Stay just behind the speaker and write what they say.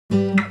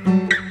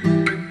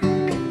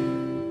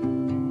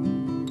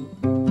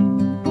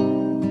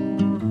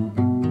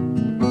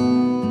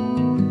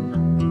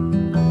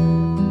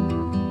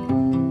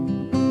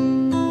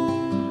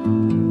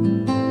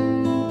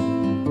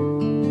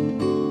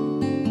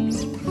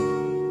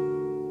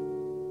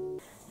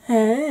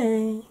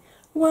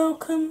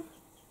welcome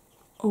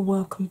or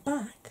welcome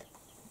back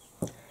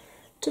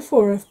to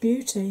 4F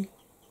Beauty.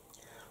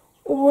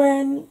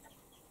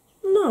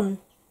 No,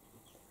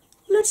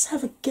 let's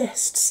have a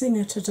guest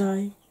singer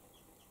today.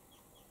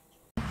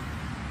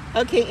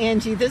 Okay,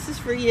 Angie, this is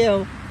for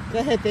you. Go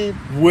ahead, babe.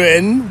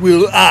 When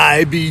will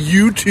I be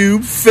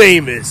YouTube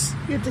famous?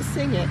 You have to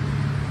sing it.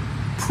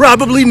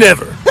 Probably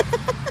never.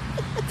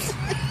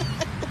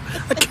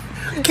 I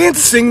can't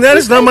sing that.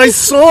 It's not my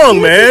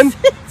song, man.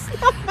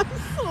 It's not a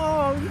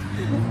song.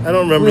 I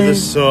don't remember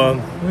this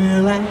song.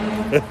 Will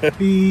I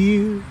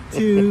be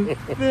YouTube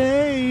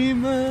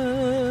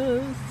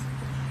famous?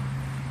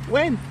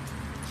 When?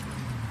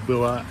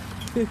 Will I?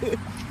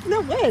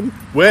 No, when?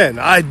 When?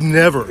 I'd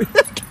never. It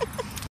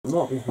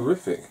might be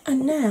horrific.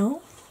 And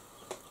now,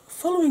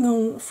 following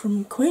on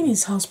from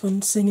Queenie's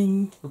husband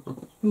singing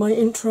my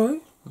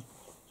intro,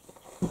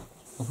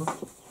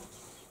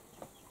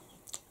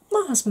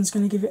 my husband's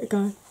going to give it a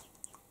go.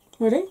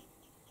 Ready?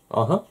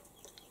 Uh-huh.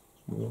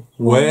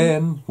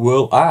 When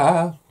will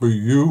I be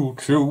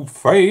YouTube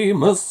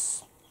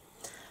famous?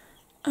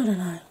 I don't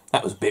know.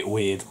 That was a bit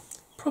weird.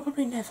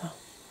 Probably never.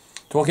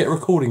 Do I get a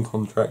recording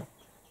contract?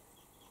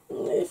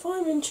 If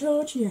I'm in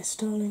charge, yes,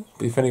 darling.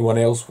 But if anyone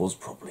else was,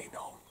 probably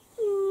not.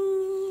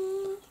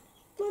 I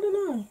don't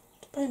know.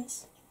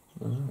 Depends.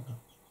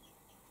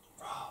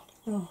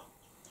 Oh.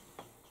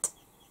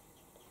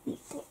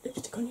 You've got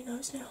lipstick on your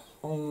nose now.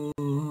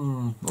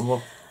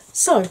 Well,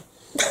 So,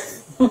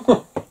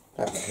 that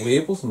was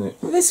weird, wasn't it?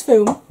 this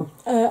film,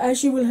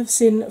 as you will have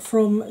seen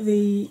from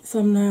the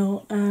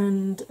thumbnail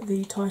and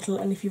the title,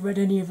 and if you've read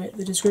any of it,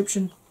 the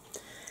description,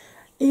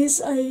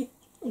 is a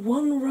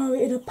one row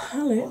in a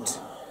palette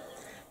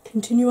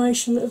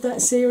continuation of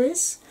that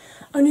series.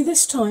 Only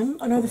this time,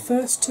 I know the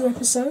first two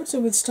episodes are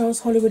with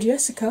Stars Hollywood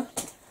Jessica.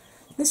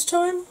 This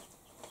time,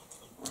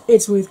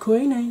 it's with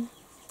Queenie.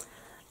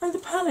 And the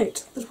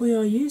palette that we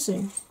are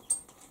using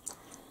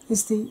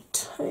is the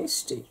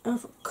tasty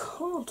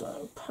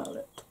Avocado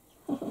palette.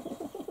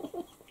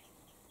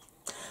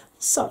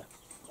 So,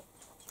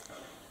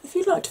 if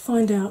you'd like to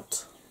find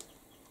out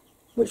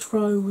which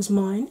row was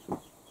mine,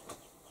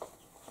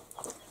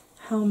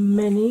 how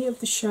many of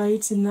the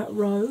shades in that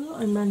row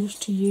I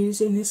managed to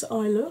use in this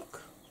eye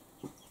look,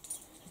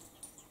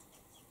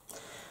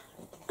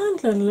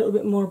 and learn a little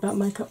bit more about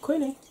Makeup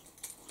Queenie,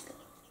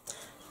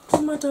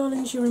 then my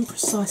darlings, you're in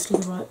precisely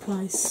the right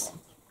place.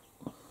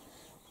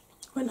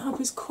 When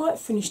hubby's quite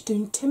finished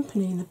doing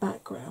timpani in the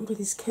background with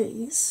his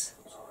keys,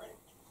 Sorry.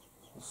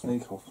 I'll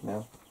sneak off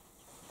now.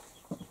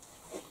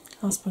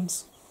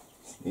 husbands,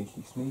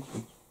 Sneaky,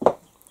 sneaky.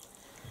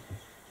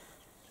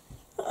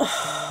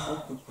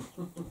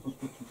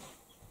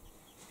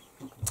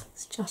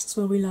 it's just as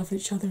well we love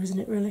each other, isn't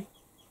it, really?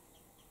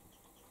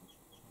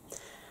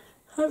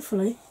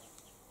 Hopefully,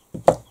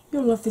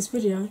 you'll love this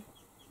video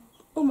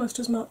almost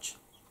as much.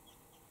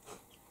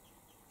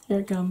 Here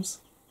it comes.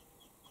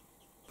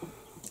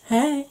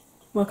 Hey,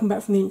 welcome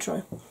back from the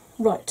intro.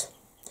 Right,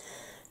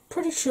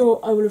 pretty sure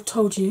I will have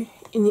told you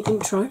in the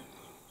intro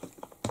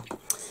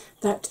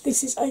that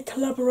this is a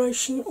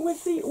collaboration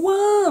with the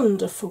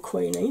wonderful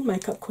Queenie,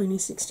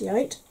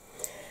 MakeupQueenie68,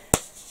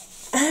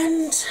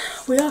 and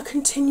we are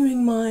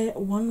continuing my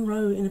one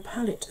row in a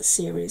palette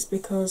series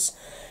because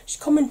she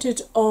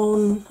commented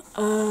on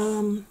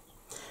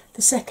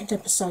the second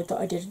episode that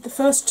I did. The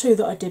first two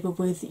that I did were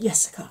with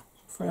Jessica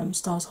from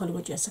Stars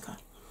Hollywood Jessica,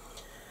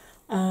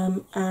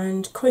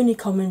 and Queenie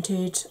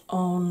commented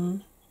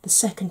on the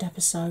second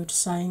episode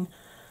saying,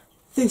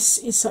 "This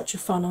is such a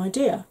fun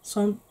idea."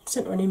 So I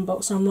sent her an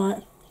inbox and I'm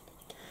like,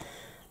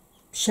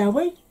 shall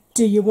we?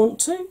 Do you want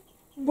to?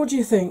 What do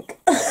you think?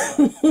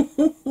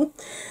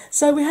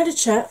 So we had a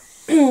chat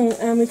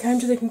and we came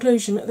to the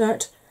conclusion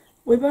that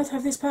we both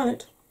have this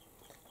palette.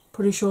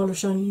 Pretty sure I'll have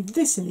shown you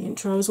this in the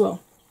intro as well.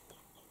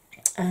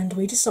 And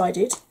we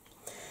decided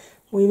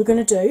we were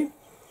going to do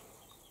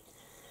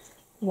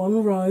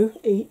one row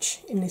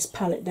each in this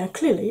palette. Now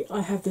clearly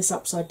I have this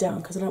upside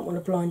down because I don't want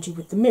to blind you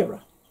with the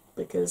mirror,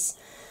 because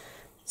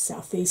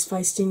southeast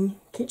facing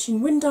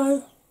kitchen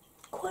window,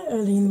 quite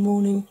early in the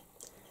morning,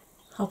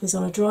 hubby's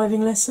on a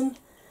driving lesson.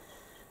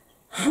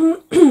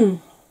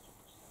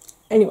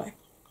 Anyway,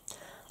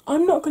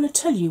 I'm not going to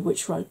tell you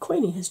which row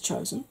Queenie has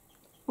chosen.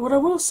 What I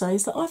will say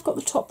is that I've got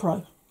the top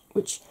row,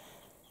 which,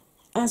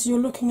 as you're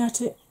looking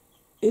at it,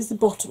 is the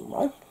bottom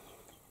row,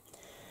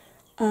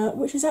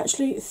 which is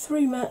actually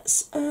 3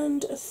 mattes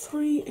and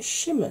 3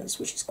 shimmers,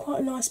 which is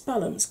quite a nice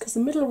balance because the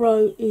middle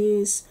row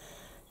is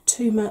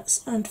 2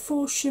 mattes and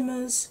 4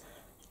 shimmers,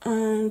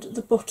 and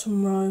the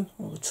bottom row,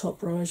 or the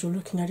top row as you're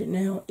looking at it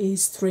now,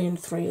 is 3 and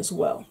 3 as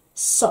well.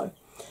 So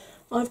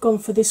I've gone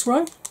for this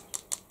row.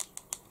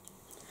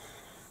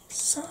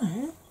 So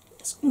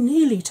it's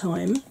nearly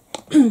time,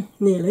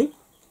 nearly,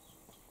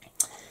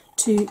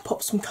 to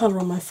pop some colour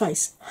on my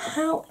face.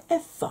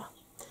 However,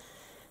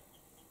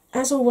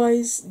 as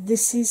always,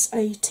 this is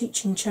a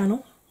teaching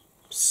channel,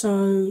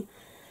 so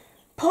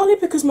partly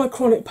because my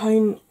chronic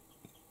pain,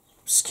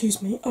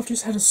 excuse me, I've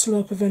just had a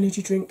slurp of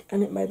energy drink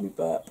and it made me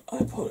burp, I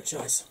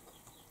apologise.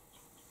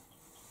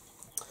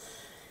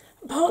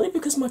 Partly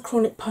because my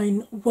chronic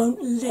pain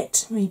won't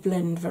let me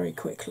blend very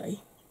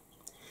quickly,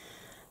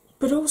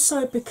 but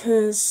also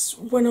because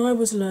when I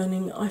was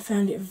learning, I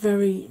found it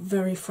very,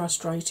 very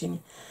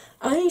frustrating.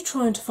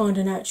 Trying to find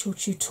an actual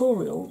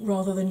tutorial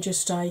rather than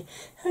just a,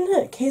 oh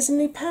look, here's a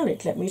new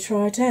palette, let me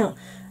try it out.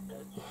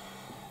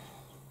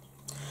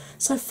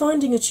 So,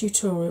 finding a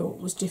tutorial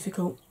was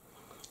difficult,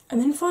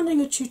 and then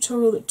finding a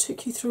tutorial that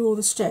took you through all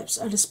the steps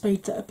at a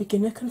speed that a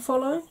beginner can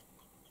follow.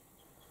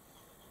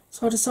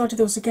 So, I decided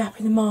there was a gap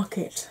in the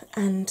market,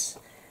 and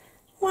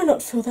why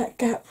not fill that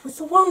gap with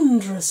the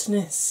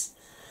wondrousness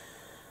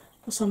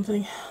or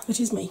something that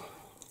is me.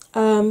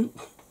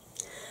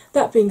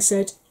 That being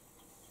said,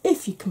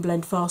 if you can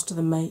blend faster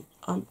than me,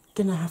 I'm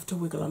gonna have to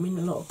wiggle. I'm in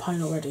a lot of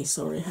pain already,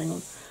 sorry, hang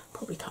on.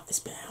 Probably cut this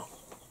bit out.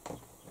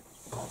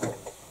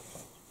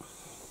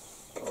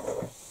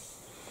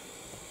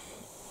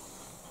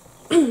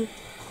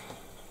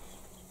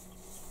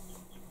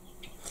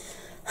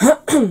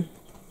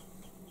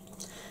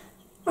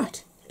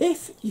 Right,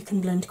 if you can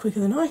blend quicker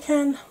than I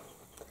can,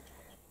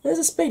 there's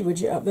a speed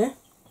widget up there.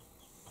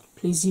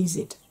 Please use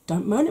it.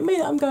 Don't moan at me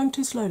that I'm going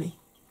too slowly.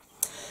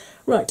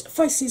 Right,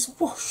 face is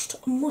washed,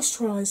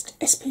 moisturised,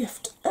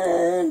 SPF'd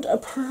and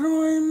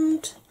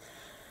primed.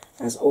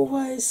 As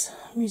always,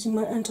 I'm using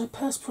my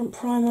antiperspirant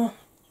primer.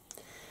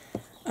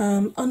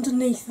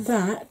 Underneath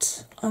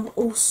that, I've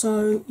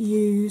also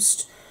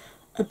used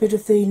a bit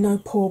of the No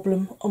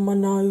Problem on my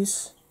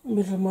nose,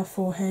 middle of my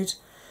forehead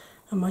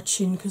and my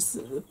chin, because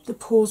the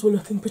pores were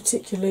looking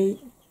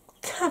particularly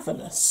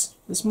cavernous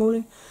this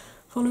morning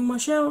following my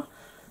shower.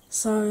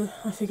 So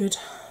I figured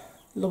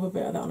lob a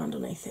bit of that on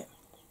underneath it.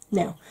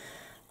 Now,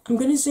 I'm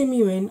going to zoom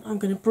you in. I'm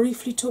going to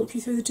briefly talk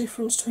you through the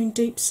difference between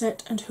deep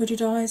set and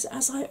hooded eyes,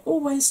 as I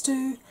always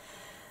do.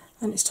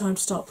 And it's time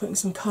to start putting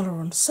some colour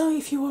on. So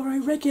if you are a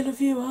regular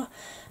viewer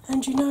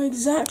and you know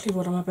exactly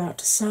what I'm about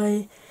to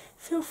say,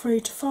 feel free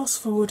to fast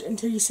forward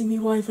until you see me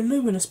wave a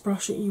luminous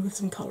brush at you with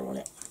some colour on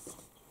it.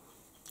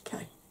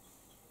 Okay,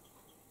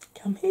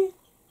 come here.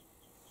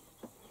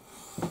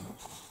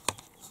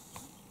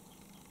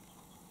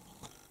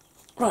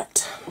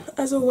 Right,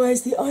 as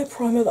always, the eye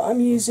primer that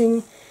I'm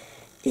using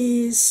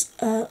is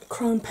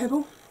Chrome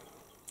Pebble.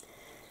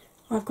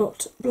 I've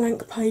got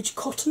Blank Page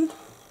Cotton,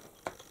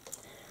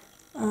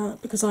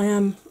 because I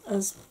am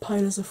as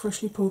pale as a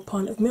freshly poured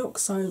pint of milk,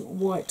 so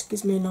white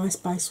gives me a nice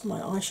base for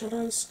my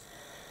eyeshadows.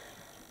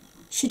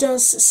 She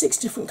does 6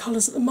 different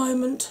colours at the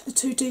moment. The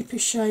 2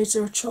 deepest shades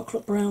are a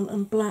chocolate brown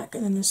and black,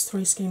 and then there's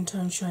 3 skin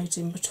tone shades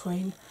in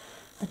between.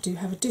 I do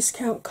have a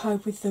discount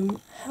code with them,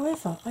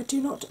 however, I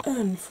do not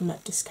earn from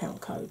that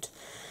discount code.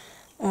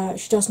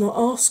 She does not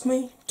ask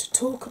me to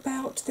talk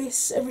about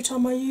this every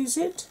time I use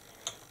it.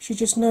 She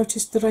just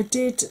noticed that I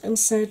did and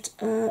said,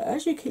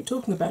 as you keep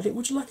talking about it,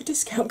 would you like a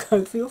discount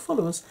code for your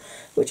followers?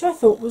 Which I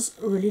thought was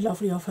really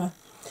lovely of her.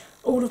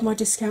 All of my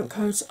discount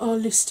codes are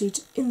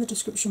listed in the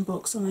description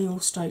box, and they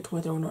all state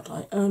whether or not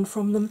I earn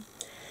from them.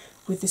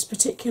 With this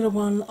particular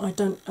one, I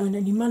don't earn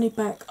any money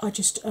back, I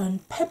just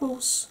earn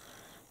pebbles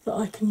that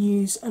I can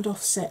use and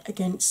offset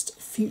against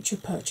future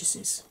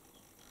purchases.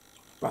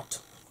 Right.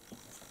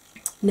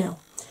 Now,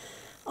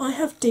 I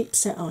have deep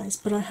set eyes,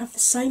 but I have the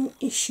same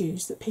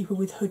issues that people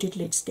with hooded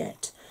lids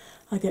get.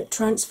 I get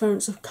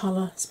transference of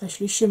colour,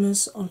 especially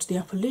shimmers, onto the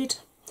upper lid.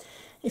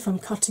 If I'm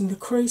cutting the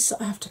crease,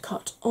 I have to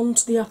cut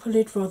onto the upper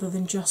lid rather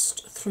than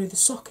just through the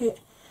socket.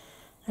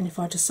 And if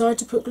I decide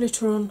to put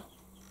glitter on,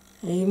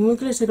 even with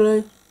glitter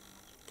glue,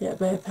 get a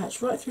bare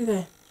patch right through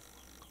there.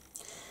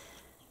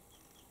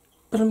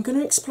 But I'm going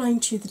to explain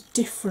to you the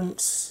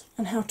difference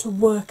and how to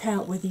work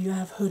out whether you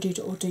have hooded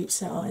or deep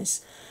set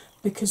eyes,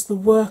 because the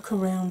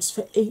workarounds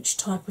for each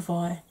type of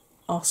eye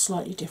are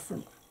slightly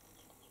different.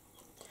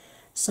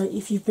 So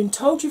if you've been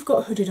told you've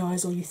got hooded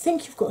eyes, or you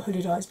think you've got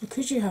hooded eyes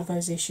because you have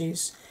those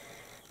issues,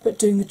 but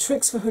doing the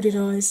tricks for hooded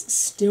eyes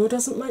still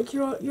doesn't make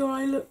your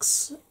eye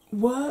looks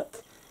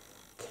work,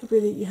 could be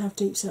that you have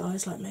deep set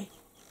eyes like me.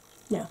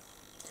 Now,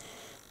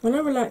 when I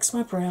relax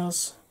my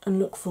brows and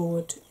look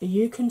forward,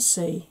 you can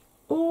see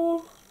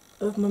all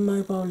of my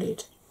mobile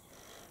lid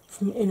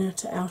from inner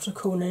to outer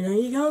corner. Now,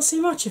 you can't see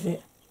much of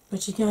it,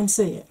 but you can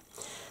see it.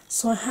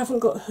 So I haven't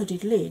got a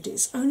hooded lid.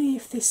 It's only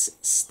if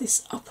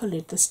this upper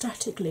lid, the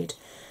static lid,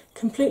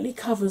 completely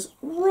covers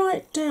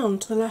right down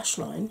to the lash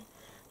line,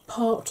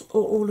 part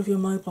or all of your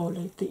mobile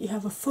lid, that you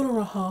have a full or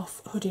a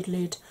half hooded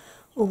lid,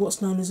 or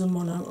what's known as a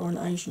mono or an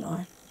Asian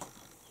eye.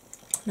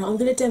 Now I'm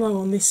going to demo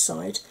on this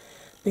side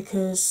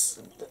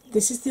because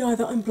this is the eye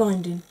that I'm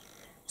blind in,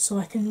 so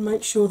I can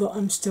make sure that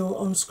I'm still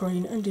on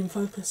screen and in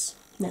focus.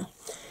 Now,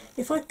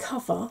 if I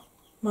cover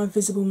my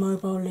visible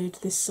mobile lid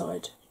this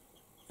side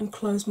and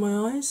close my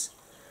eyes,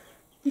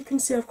 you can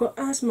see I've got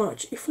as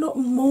much, if not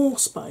more,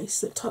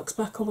 space that tucks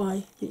back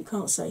away that you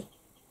can't see.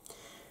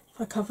 If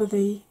I cover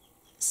the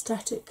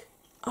static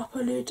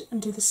upper lid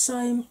and do the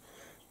same,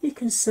 you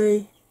can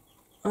see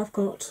I've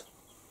got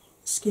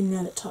skin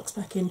there that tucks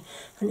back in,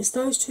 and it's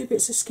those 2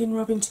 bits of skin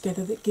rubbing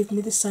together that give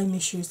me the same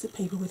issues that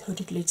people with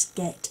hooded lids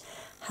get.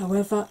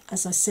 However,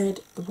 as I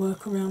said, the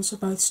workarounds for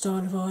both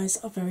style of eyes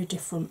are very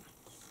different.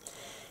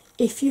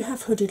 if you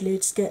have hooded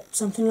lids, get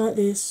something like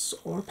this,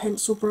 or a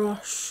pencil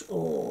brush,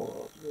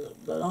 or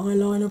an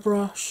eyeliner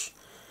brush,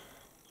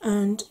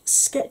 and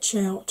sketch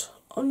out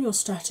on your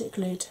static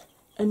lid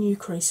a new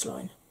crease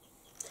line.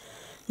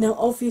 Now,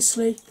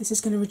 obviously, this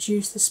is going to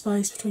reduce the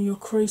space between your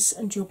crease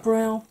and your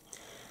brow,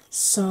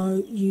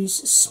 so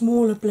use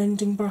smaller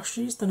blending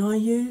brushes than I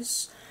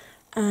use,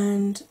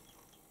 and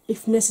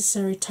if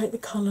necessary, take the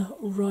colour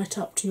right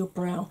up to your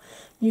brow.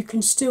 You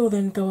can still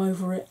then go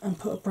over it and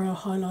put a brow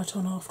highlight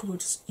on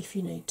afterwards if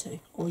you need to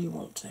or you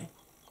want to.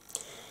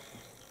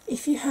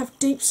 If you have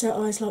deep set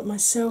eyes like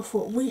myself,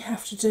 what we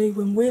have to do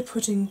when we're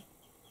putting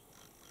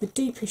the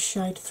deepest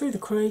shade through the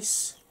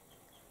crease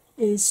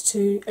is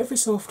to every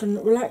so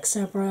often relax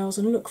our brows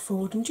and look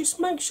forward and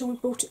just make sure we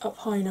brought it up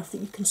high enough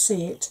that you can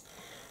see it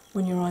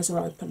when your eyes are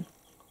open.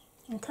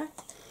 Okay,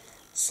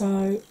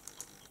 so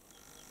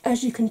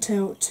as you can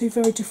tell, two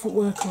very different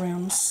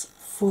workarounds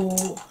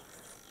for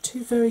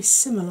two very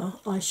similar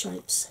eye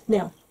shapes.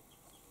 Now,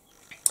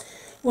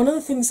 one of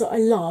the things that I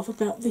love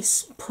about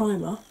this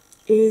primer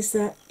is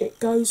that it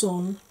goes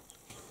on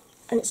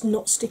and it's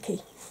not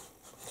sticky.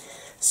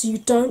 So you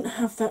don't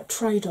have that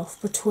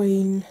trade-off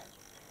between,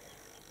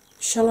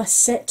 shall I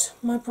set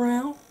my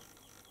brow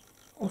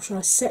or shall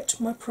I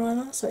set my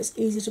primer so it's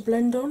easy to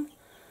blend on,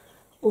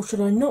 or should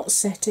I not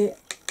set it,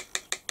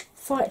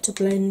 fight to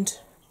blend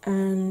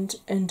and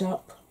end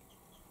up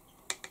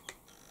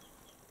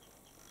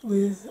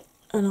with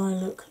an eye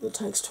look that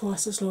takes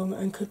twice as long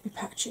and could be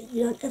patchy.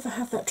 You don't ever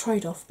have that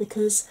trade-off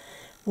because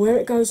where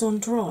it goes on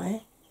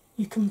dry,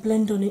 you can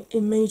blend on it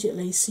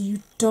immediately, so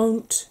you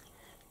don't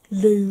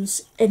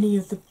lose any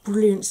of the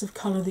brilliance of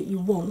colour that you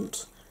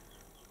want,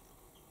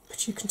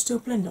 but you can still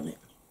blend on it.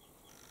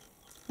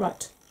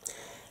 Right,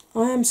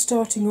 I am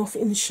starting off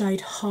in the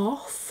shade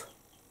Half,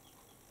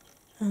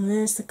 and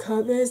there's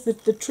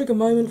the trigger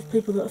moment for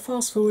people that are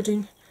fast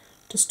forwarding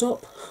to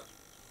stop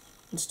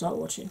and start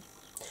watching.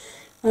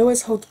 I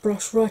always hold the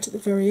brush right at the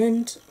very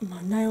end.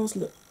 My nails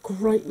look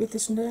great with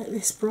this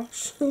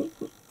brush. So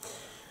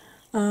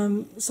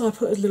I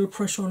put as little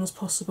pressure on as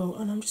possible,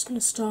 and I'm just going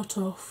to start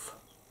off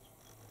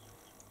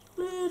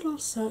little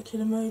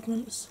circular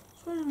movements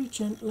very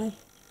gently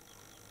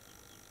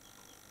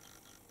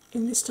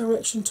in this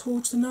direction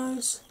towards the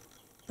nose,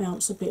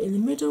 bounce a bit in the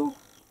middle,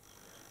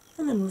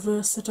 and then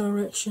reverse the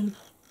direction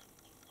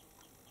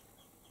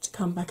to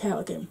come back out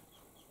again.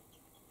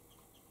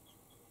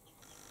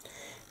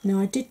 Now,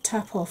 I did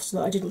tap off so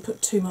that I didn't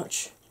put too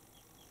much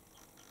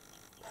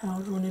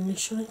powder on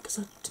initially, because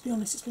to be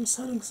honest, it's been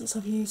so long since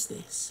I've used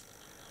this,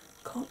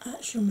 I can't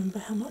actually remember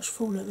how much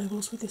fallout there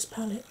was with this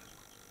palette.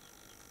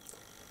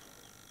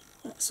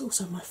 That's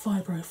also my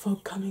fibro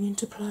fog coming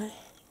into play.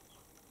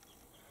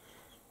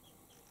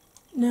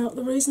 Now,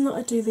 the reason that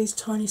I do these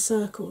tiny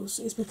circles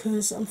is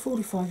because I'm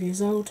 45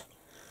 years old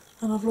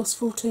and I've lost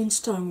 14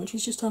 stone, which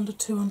is just under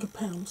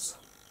 £200.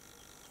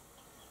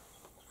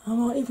 I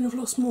might even have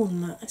lost more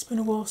than that. It's been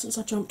a while since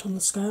I jumped on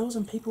the scales,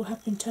 and people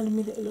have been telling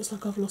me that it looks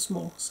like I've lost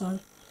more.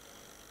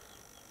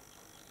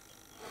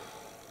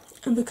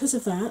 And because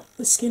of that,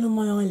 the skin on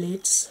my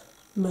eyelids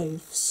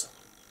moves.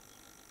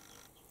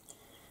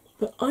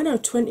 But I know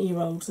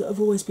 20-year-olds that have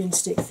always been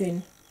stick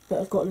thin but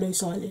have got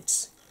loose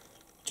eyelids,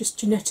 just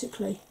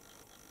genetically.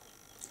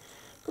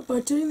 But by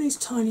doing these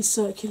tiny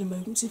circular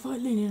movements, if I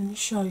lean in and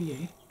show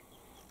you,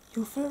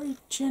 you're very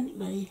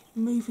gently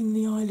moving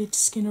the eyelid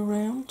skin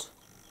around.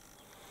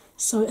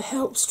 So it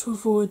helps to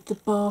avoid the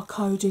bar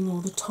coding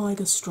or the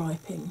tiger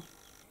striping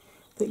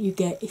that you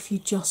get if you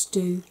just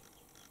do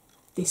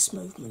this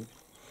movement.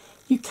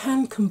 You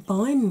can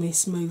combine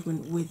this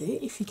movement with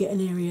it if you get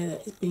an area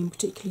that is being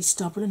particularly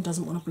stubborn and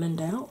doesn't want to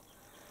blend out,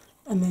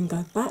 and then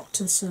go back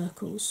to the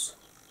circles.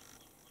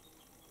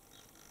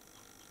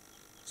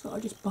 So I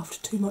just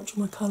buffed too much of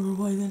my colour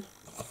away then.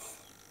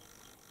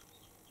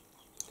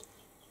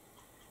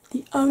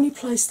 The only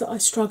place that I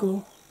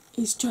struggle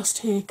is just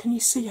here. Can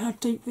you see how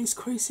deep these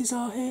creases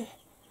are here?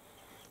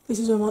 This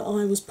is where my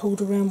eye was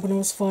pulled around when I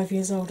was 5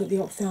 years old at the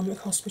ophthalmic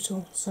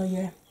hospital. So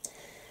yeah,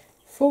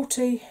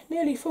 40,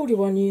 nearly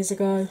 41 years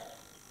ago,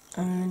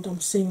 and I'm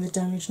seeing the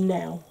damage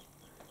now.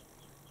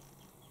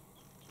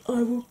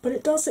 But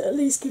it does at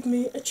least give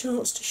me a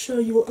chance to show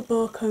you what the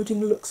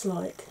barcoding looks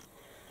like.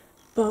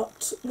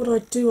 But what I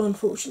do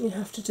unfortunately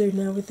have to do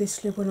now with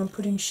this lid when I'm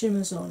putting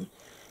shimmers on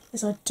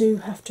is I do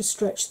have to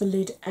stretch the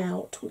lid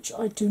out, which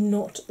I do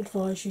not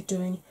advise you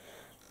doing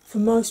for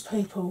most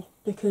people,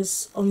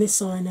 because on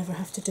this eye I never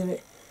have to do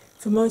it.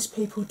 For most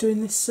people,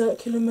 doing this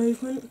circular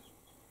movement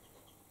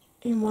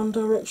in one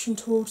direction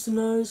towards the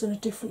nose and a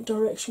different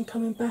direction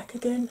coming back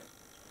again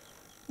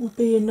would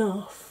be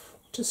enough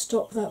to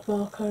stop that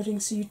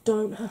barcoding, so you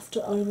don't have to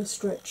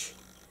overstretch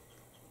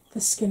the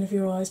skin of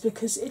your eyes,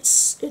 because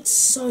it's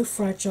so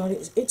fragile.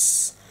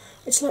 It's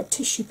like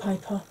tissue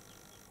paper.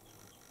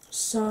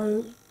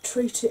 So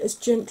treat it as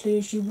gently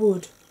as you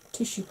would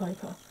tissue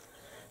paper.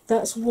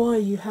 That's why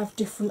you have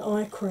different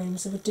eye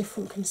creams of a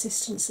different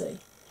consistency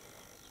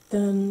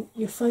than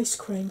your face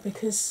cream,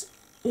 because,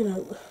 you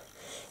know,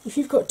 if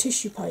you've got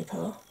tissue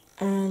paper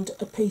and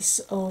a piece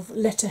of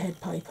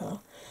letterhead paper,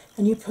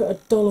 and you put a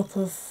dollop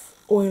of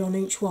oil on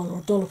each one or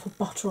a dollop of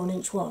butter on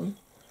each one,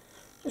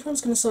 which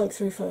one's going to soak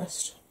through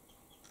first?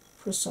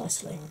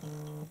 Precisely.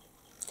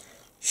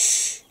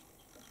 Shh!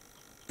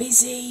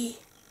 Busy!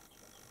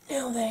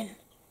 Now then.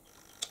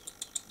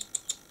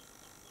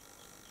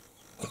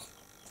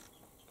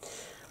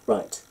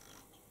 Right.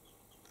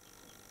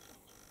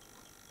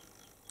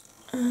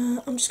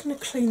 I'm just going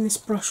to clean this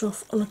brush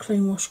off on a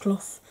clean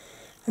washcloth,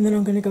 and then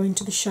I'm going to go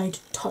into the shade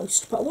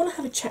Toast. But I want to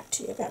have a chat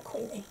to you about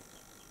Queenie.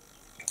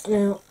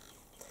 Now,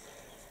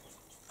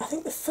 I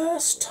think the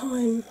first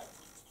time,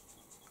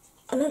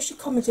 I know she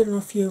commented on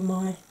a few of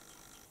my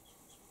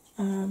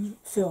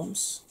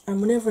films, and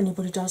whenever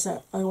anybody does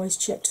that, I always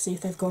check to see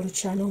if they've got a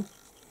channel,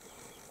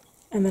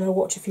 and then I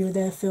watch a few of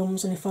their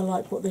films, and if I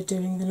like what they're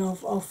doing, then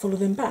I'll follow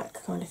them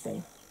back, kind of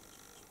thing.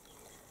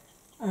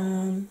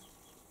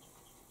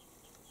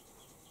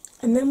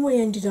 And then we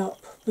ended up,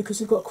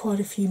 because we've got quite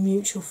a few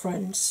mutual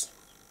friends,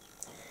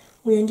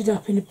 we ended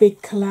up in a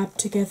big collab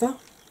together,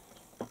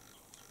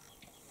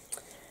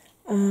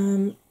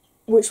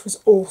 which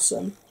was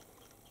awesome.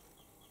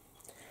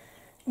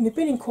 And we've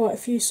been in quite a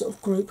few sort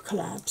of group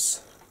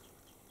collabs.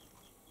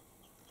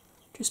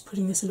 Just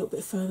putting this a little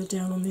bit further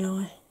down on the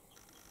eye,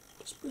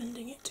 just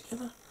blending it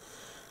together.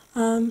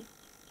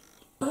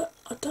 But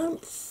I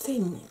don't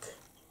think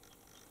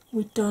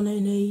we've done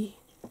any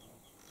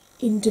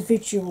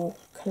individual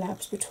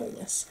collabs between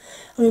us.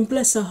 I mean,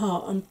 bless her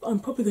heart, I'm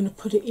probably going to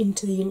put it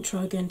into the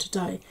intro again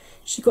today.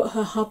 She got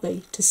her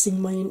hubby to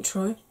sing my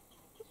intro,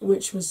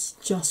 which was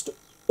just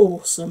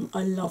awesome.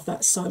 I love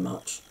that so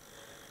much.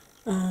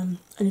 And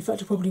in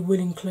fact, I probably will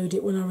include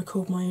it when I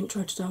record my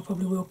intro today. I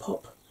probably will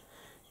pop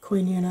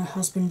Queenie and her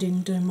husband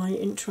in doing my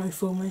intro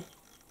for me.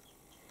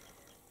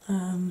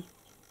 And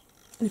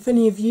if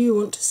any of you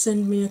want to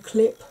send me a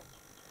clip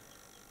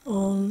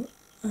on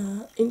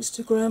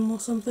Instagram or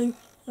something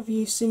of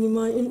you singing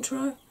my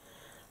intro,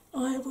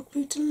 I would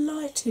be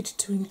delighted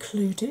to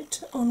include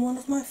it on one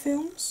of my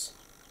films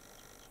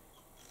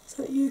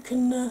so that you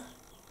can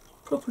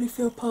properly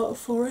feel part of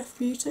 4F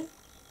Beauty,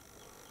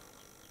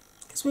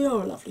 because we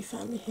are a lovely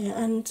family here,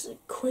 and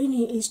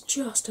Queenie is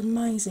just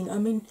amazing. I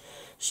mean,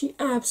 she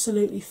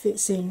absolutely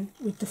fits in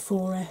with the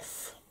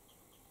 4F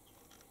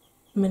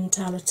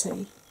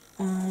mentality.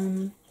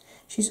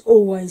 She's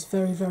always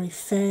very, very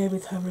fair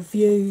with her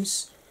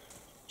reviews.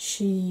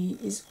 She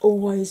is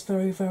always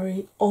very,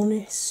 very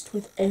honest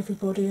with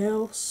everybody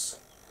else.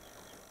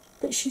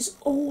 But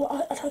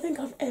I don't think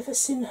I've ever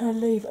seen her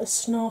leave a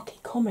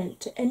snarky comment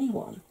to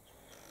anyone.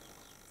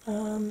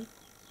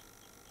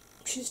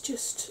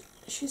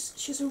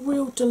 She's a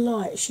real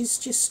delight. She's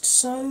just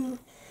so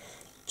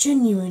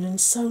genuine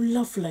and so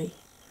lovely.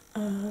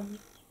 I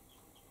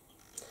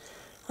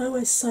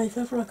always say, if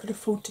ever I could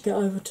afford to get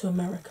over to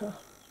America,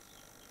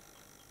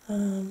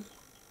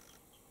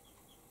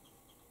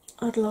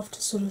 I'd love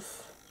to sort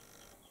of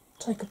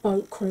take a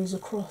boat cruise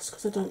across,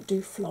 because I don't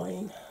do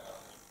flying,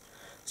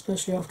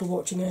 especially after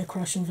watching Air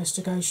Crash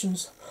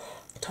Investigations.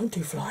 I don't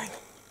do flying.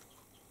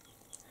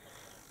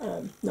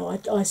 No,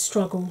 I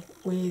struggle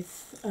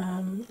with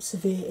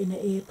severe inner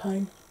ear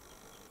pain,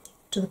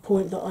 to the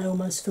point that I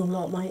almost feel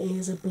like my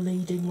ears are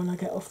bleeding when I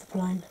get off the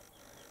plane,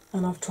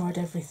 and I've tried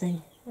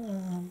everything,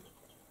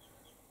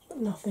 but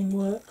nothing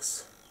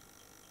works.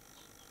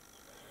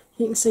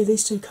 You can see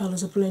these two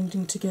colours are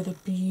blending together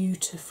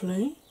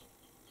beautifully,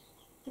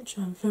 which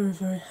I'm very,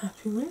 very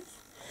happy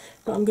with.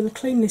 But I'm going to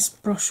clean this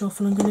brush off,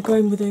 and I'm going to go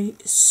in with a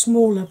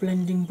smaller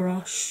blending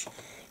brush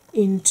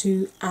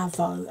into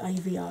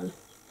AVO.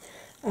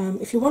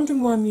 If you're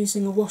wondering why I'm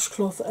using a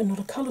washcloth and not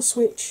a colour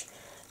switch,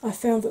 I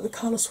found that the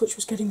colour switch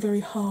was getting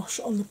very harsh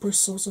on the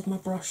bristles of my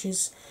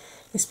brushes,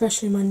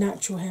 especially my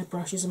natural hair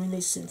brushes. I mean,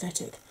 these are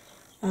synthetic.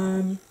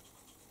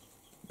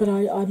 But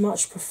I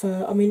much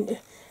prefer, I mean,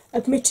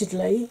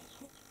 admittedly,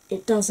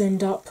 it does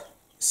end up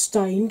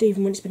stained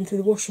even when it's been through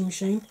the washing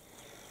machine,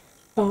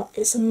 but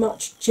it's a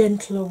much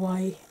gentler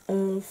way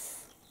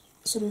of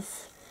sort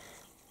of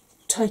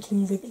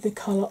taking the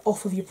colour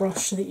off of your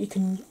brush so that you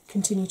can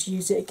continue to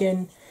use it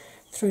again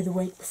through the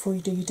week before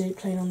you do your deep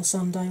clean on the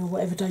Sunday or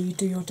whatever day you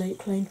do your deep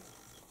clean.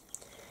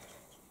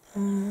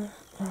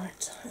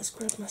 Right, let's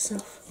grab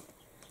myself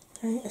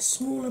a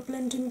smaller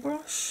blending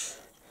brush.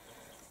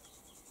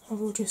 I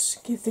will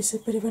just give this a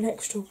bit of an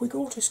extra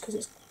wiggle, just because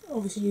it's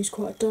obviously used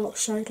quite a dark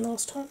shade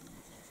last time,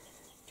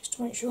 just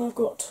to make sure I've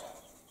got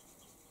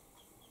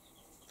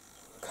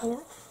the colour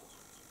off.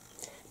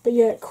 But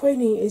yeah,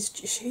 Queenie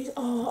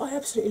I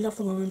absolutely love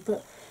the woman,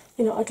 but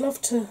you know, I'd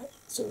love to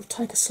sort of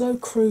take a slow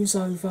cruise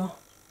over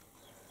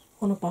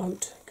on a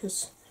boat,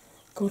 because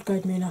God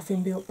gave me enough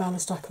inbuilt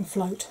ballast I can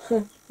float.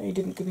 He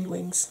didn't give me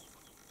wings.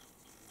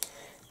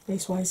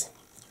 These ways,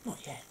 not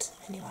yet,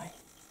 anyway.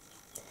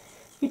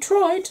 He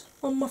tried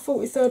on my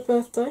 43rd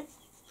birthday,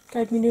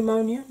 gave me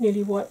pneumonia,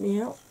 nearly wiped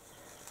me out.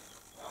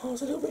 I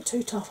was a little bit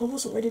too tough, I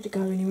wasn't ready to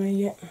go anywhere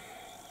yet.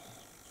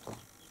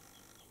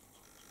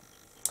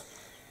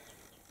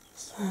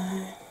 So,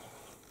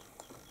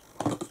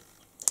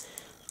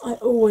 I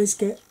always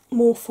get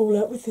more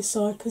fallout with this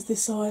eye because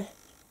this eye,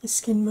 the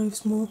skin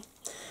moves more.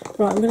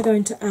 Right, I'm going to go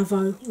into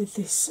Avo with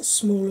this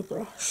smaller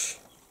brush.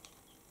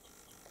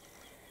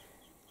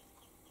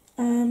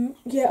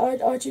 Yeah,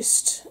 I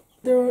just,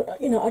 there are,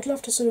 you know, I'd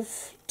love to sort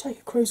of take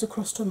a cruise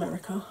across to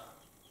America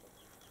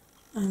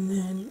and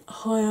then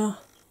hire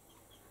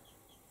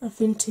a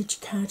vintage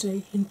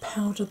caddy in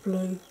powder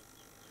blue,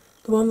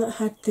 the one that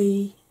had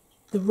the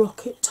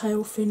rocket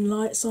tail fin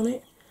lights on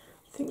it.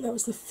 I think that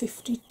was the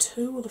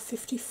 52 or the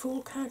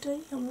 54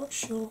 caddy, I'm not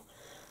sure.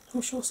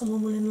 I'm sure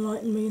someone will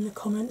enlighten me in the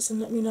comments and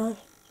let me know.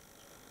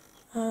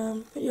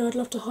 But yeah, I'd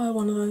love to hire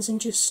one of those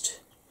and just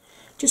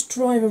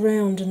drive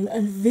around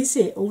and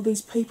visit all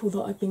these people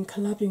that I've been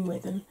collabing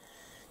with, and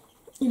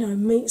you know,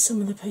 meet some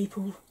of the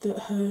people that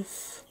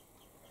have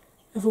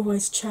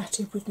always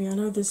chatted with me. I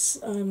know there's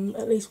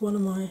at least one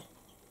of my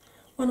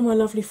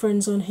lovely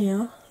friends on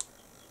here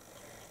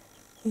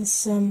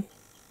is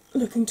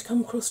looking to come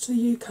across to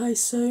the UK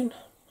soon,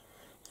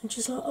 and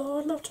she's like, "Oh,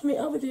 I'd love to meet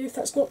up with you if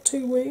that's not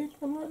too weird."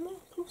 I'm like, "No,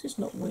 of course it's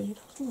not weird.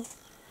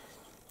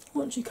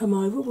 Once you come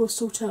over, we'll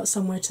sort out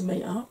somewhere to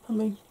meet up. I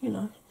mean, you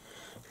know,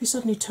 if you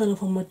suddenly turn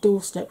up on my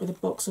doorstep with a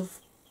box of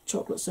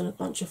chocolates and a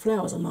bunch of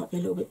flowers, I might be a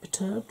little bit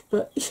perturbed,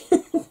 but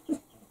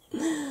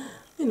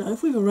you know,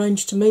 if we've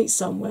arranged to meet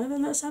somewhere,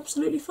 then that's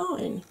absolutely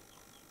fine.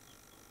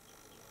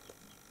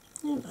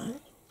 You know,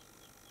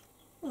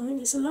 I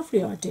think it's a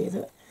lovely idea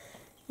that,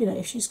 you know,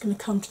 if she's going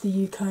to come to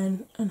the UK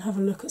and have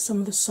a look at some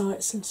of the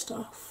sites and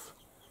stuff,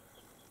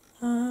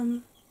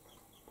 I'd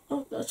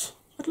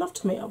love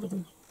to meet up with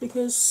them,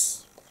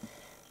 because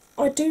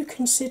I do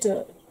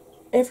consider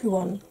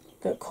everyone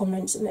that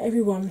comments and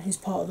everyone who's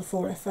part of the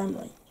 4F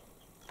family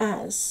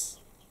as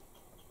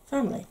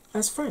family,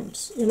 as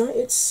friends. You know,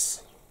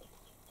 it's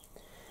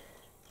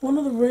one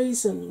of the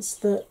reasons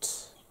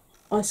that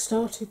I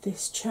started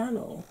this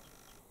channel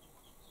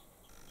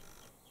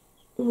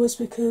was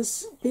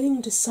because being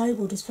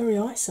disabled is very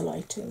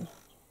isolating,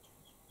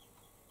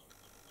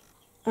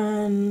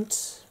 and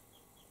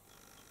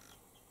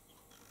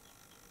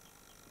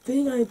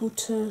being able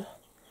to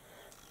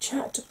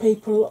chat to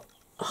people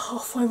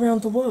halfway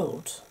around the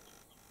world,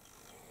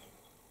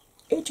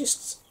 it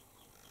just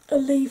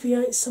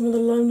alleviates some of the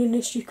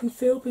loneliness you can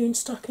feel being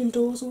stuck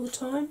indoors all the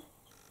time.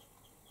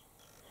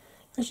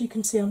 As you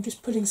can see, I'm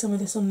just putting some of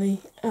this on the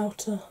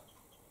outer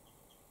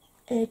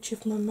edge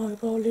of my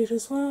mobile lid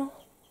as well.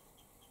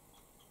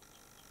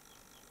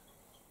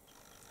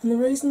 And the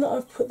reason that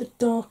I've put the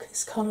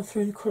darkest colour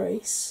through the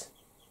crease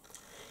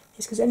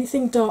is because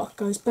anything dark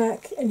goes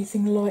back,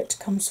 anything light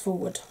comes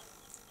forward.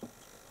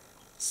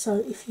 So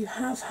if you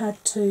have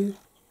had to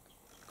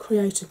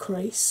create a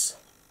crease,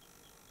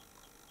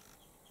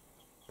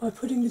 by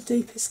putting the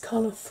deepest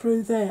colour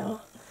through there,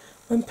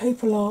 when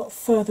people are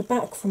further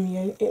back from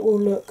you, it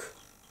won't look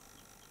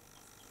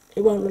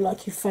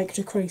like you faked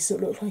a crease,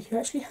 it'll look like you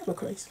actually have a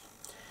crease.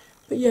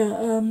 But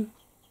yeah,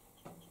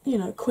 you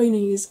know,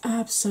 Queenie is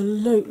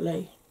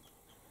absolutely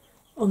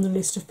on the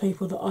list of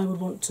people that I would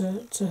want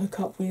to hook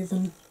up with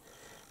and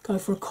go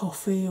for a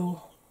coffee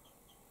or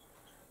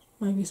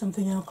maybe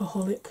something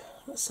alcoholic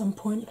at some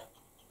point.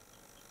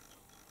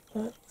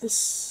 But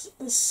there's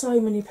so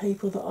many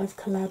people that I've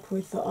collabed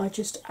with that I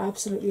just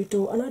absolutely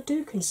adore, and I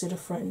do consider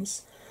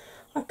friends.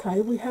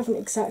 Okay, we haven't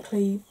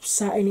exactly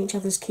sat in each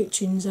other's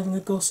kitchens having a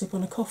gossip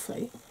on a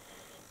coffee,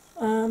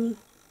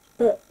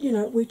 but you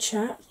know, we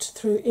chat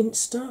through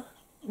Insta,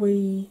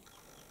 we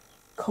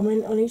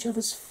comment on each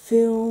other's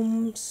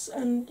films,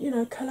 and you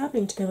know,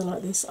 collabing together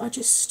like this, I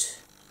just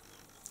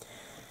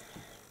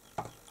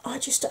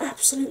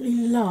absolutely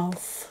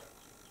love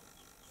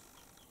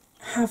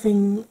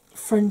having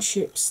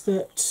friendships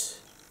that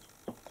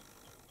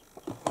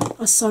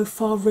are so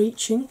far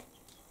reaching.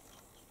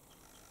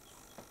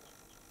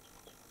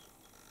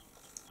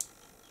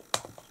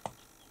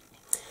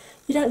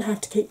 You don't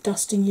have to keep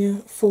dusting your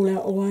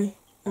fallout away.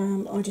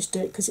 I just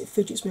do it because it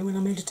fidgets me when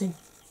I'm editing.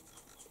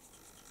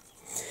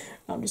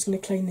 I'm just going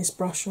to clean this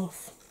brush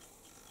off.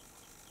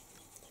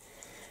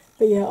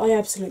 But yeah, I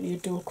absolutely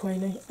adore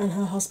Queenie, and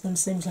her husband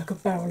seems like a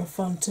barrel of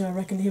fun too. I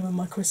reckon him and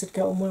my Chris would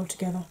get on well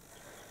together.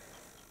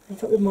 In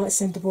fact, we might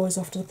send the boys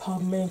off to the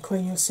pub and me and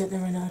Queenie will sit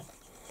there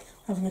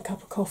having a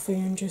cup of coffee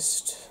and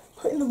just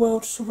putting the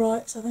world to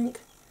rights, I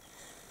think.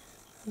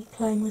 And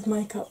playing with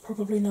makeup,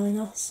 probably, knowing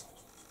us.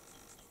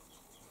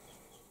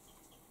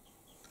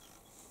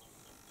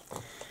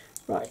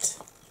 Right.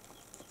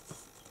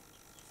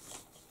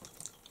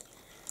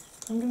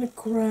 I'm going to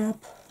grab,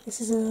 this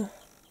is a,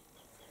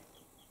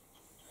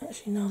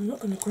 actually no, I'm not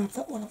going to grab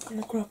that one, I'm going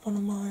to grab one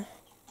of my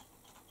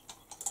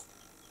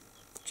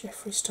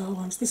Jeffree Star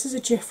ones. This is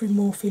a Jeffree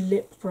Morphe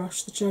lip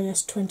brush, the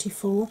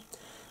JS24,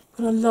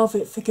 but I love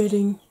it for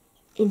getting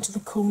into the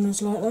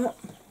corners like that.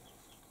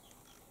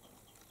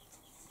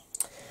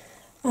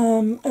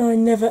 And I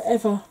never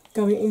ever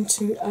go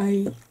into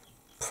a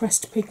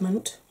pressed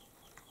pigment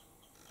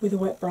with a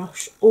wet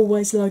brush.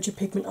 Always load your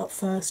pigment up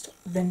first,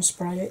 then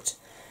spray it.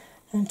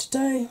 And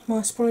today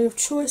my spray of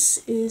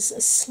choice is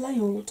a Slay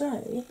All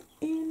Day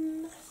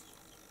in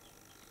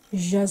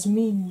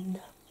Jasmine.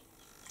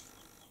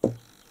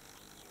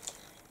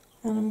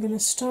 And I'm going to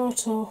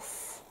start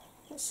off,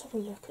 let's have a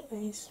look at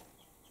these.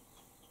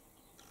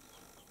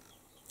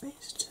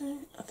 These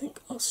two, I think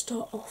I'll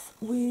start off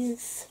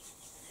with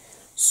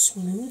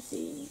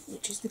Smoothie,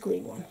 which is the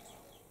green one.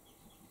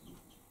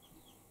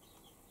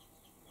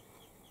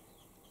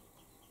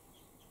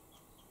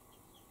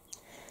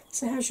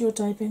 So, how's your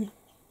day been?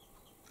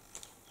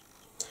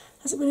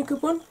 Has it been a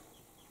good one?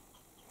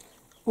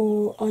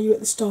 Or are you at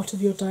the start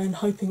of your day and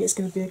hoping it's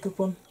going to be a good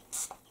one?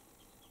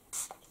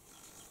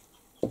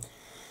 I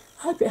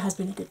hope it has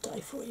been a good day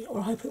for you,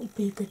 or I hope it will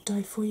be a good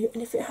day for you,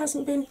 and if it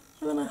hasn't been,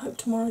 well, then I hope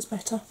tomorrow's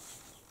better.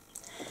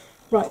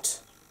 Right,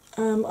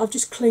 I've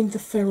just cleaned the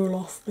ferrule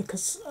off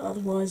because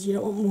otherwise you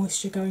don't want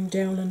moisture going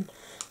down and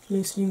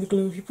loosening the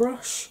glue of your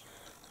brush.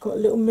 I've got a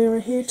little mirror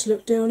here to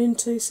look down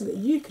into so that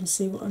you can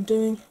see what I'm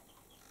doing.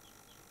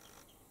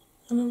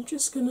 And I'm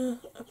just going to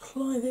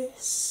apply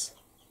this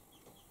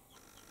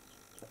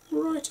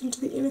right into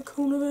the inner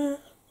corner there.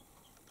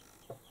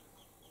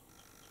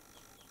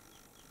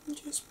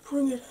 And just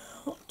bring it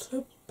out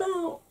to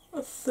about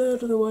a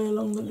third of the way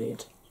along the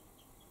lid.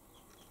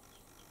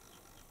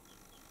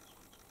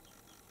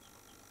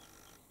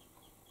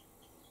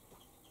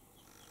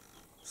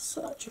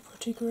 Such a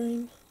pretty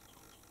green.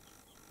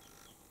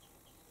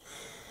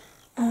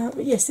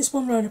 But yes, this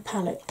one row in a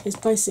palette is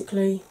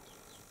basically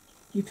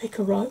you pick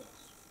a row.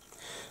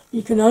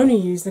 You can only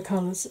use the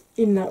colours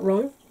in that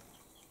row.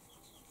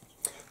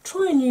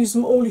 Try and use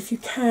them all if you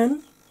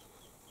can,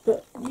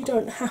 but you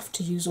don't have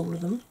to use all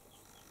of them.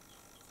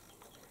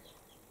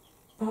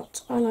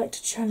 But I like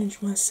to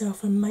challenge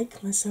myself and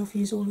make myself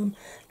use all of them.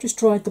 Just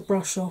dried the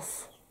brush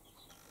off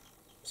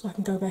so I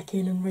can go back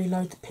in and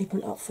reload the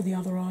pigment up for the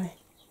other eye.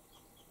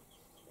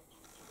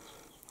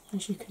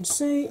 As you can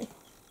see,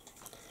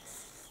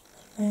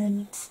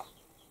 and then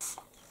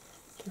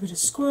give it a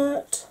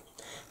squirt.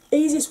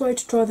 Easiest way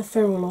to dry the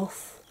ferrule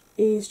off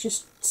is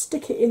just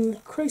stick it in the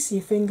crease of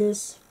your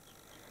fingers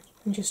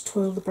and just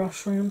twirl the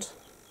brush around.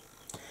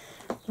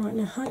 Right,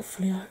 now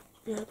hopefully I'll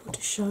be able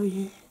to show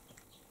you.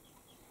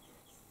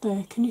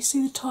 There, can you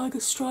see the tiger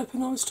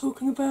striping I was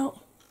talking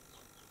about?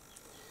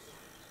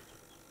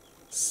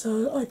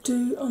 So I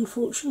do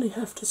unfortunately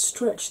have to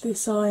stretch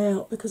this eye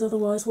out because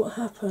otherwise what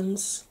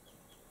happens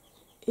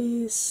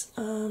is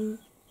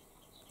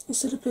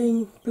instead of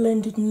being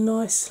blended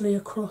nicely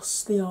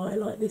across the eye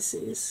like this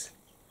is,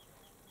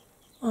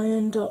 I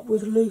end up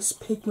with loose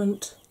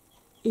pigment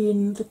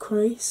in the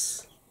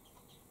crease,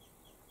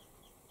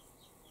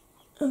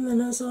 and then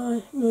as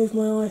I move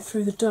my eye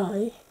through the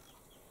day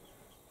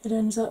it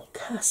ends up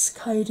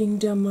cascading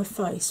down my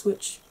face,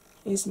 which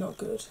is not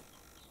good.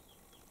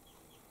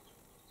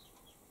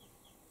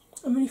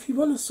 I mean, if you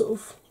want to sort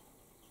of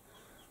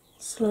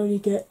slowly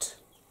get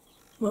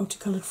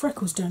multicoloured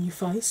freckles down your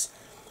face,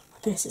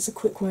 I guess it's a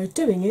quick way of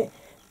doing it,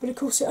 but of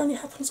course it only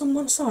happens on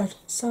one side,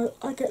 so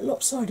I get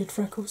lopsided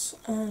freckles,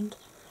 and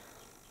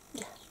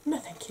yeah, no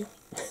thank you.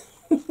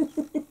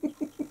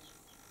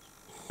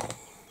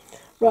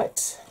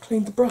 Right,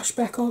 cleaned the brush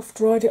back off,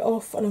 dried it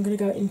off, and I'm going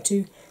to go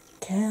into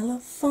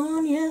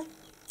California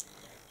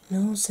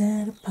knows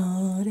how to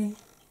party.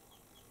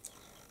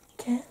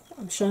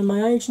 I'm showing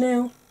my age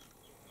now.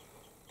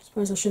 I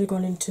suppose I should have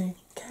gone into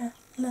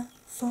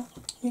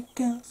California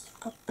girls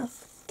are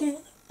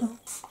unforgettable.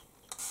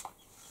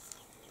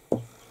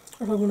 Or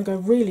if I want to go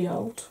really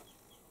old,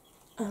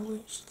 I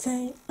wish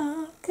they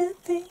all could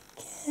be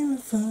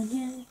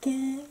California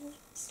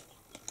girls.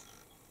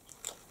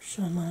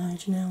 Showing my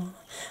age now.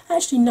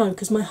 Actually, no,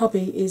 because my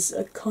hubby is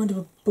a kind of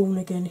a born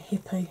again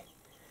hippie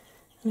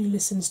and he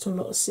listens to a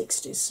lot of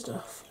 60s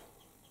stuff.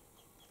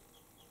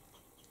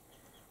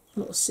 A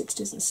lot of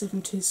 60s and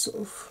 70s sort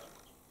of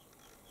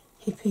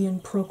hippie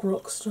and prog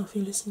rock stuff he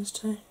listens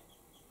to.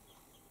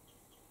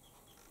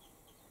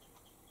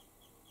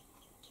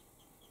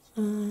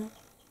 So,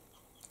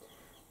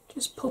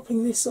 just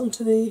popping this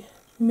onto the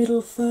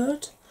middle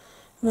third,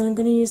 and then I'm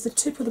going to use the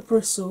tip of the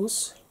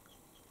bristles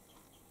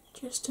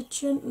just to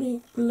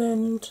gently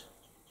blend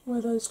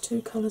where those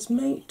two colours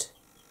meet,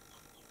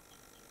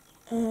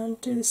 and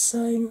do the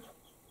same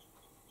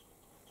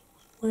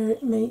where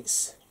it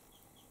meets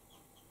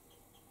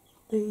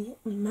the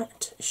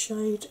matte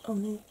shade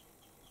on the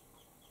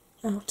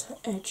outer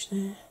edge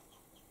there.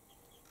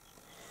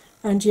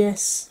 And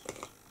yes,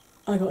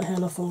 I got hair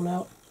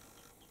fallout.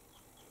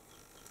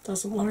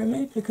 Doesn't worry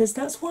me because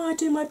that's why I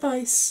do my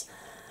base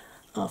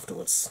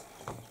afterwards.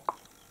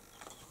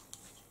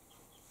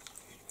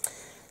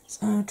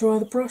 So dry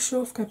the brush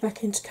off, go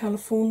back into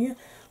California.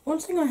 One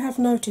thing I have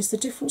noticed, the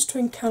difference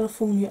between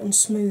California and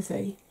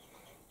Smoothie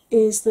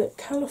is that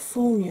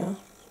California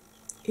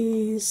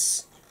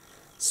is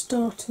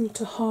starting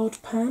to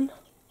hard pan.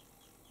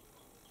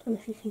 I don't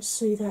know if you can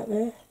see that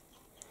there.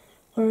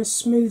 Whereas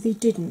Smoothie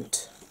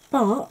didn't.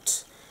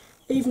 But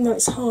even though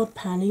it's hard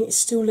panning, it's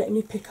still letting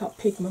me pick up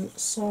pigment.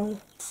 So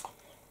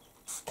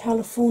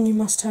California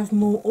must have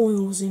more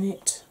oils in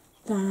it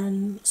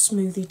than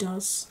Smoothie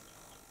does.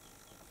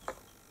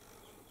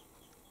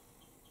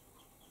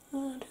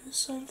 I'll do the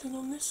same thing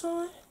on this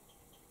eye.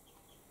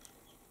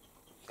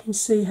 You You can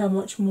see how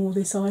much more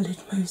this eyelid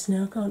moves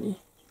now, can't you?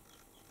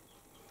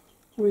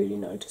 Really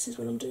notices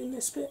when I'm doing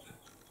this bit.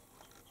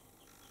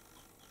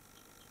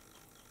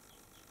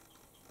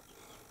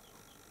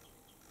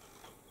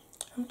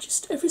 And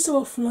just every so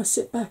often I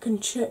sit back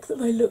and check that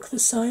they look the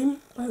same,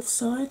 both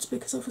sides,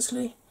 because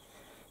obviously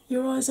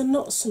your eyes are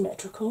not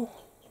symmetrical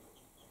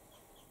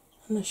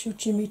unless you're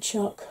Jimmy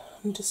Chuck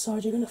and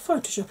decide you're going to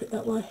Photoshop it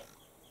that way.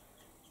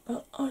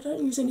 But I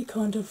don't use any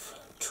kind of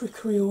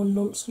trickery or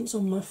nonsense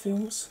on my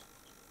films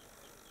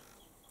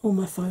or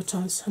my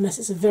photos, unless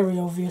it's a very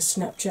obvious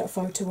Snapchat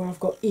photo where I've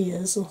got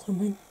ears or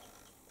something.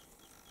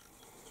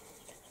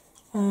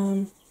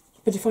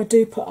 But if I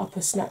do put up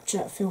a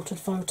Snapchat filtered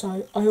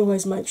photo, I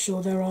always make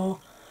sure there are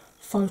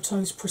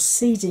photos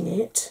preceding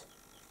it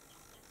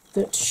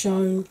that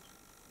show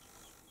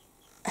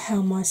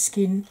how my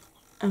skin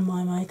and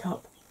my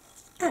makeup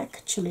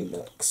actually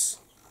looks.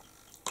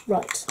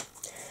 Right,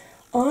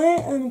 I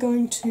am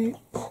going to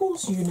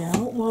pause you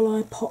now while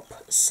I pop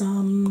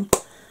some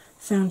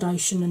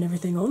foundation and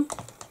everything on,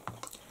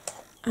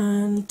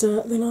 and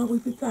then I will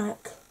be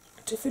back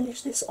to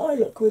finish this eye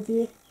look with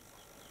you.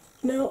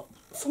 Now,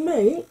 for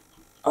me,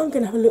 I'm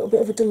going to have a little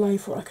bit of a delay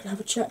before I can have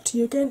a chat to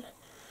you again,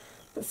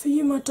 but for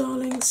you, my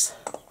darlings,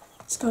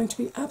 it's going to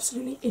be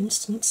absolutely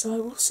instant, so I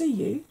will see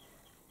you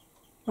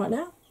right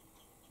now.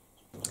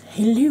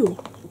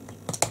 Hello,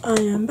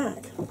 I am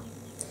back.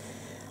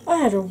 I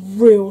had a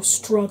real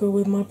struggle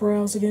with my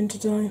brows again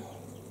today.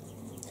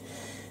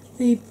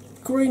 The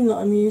green that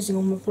I'm using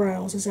on my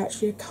brows is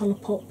actually a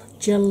Colourpop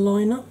gel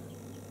liner,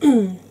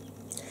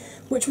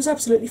 which was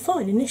absolutely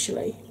fine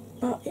initially,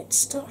 but it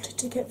started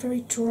to get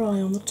very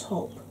dry on the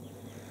top.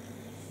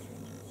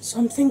 So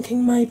I'm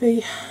thinking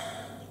maybe,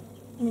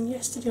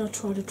 yesterday I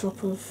tried a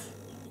drop of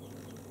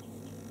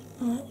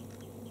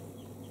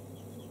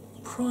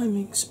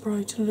priming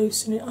spray to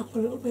loosen it up a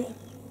little bit.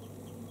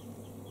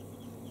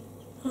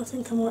 I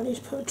think I might need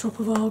to put a drop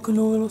of argan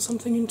oil or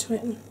something into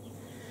it and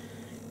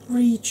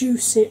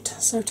rejuice it,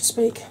 so to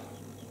speak.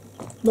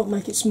 Not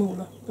make it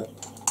smaller, but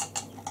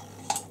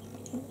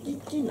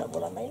you know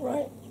what I mean,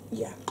 right?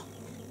 Yeah.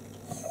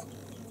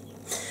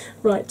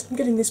 Right, I'm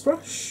getting this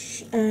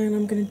brush and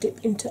I'm going to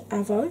dip into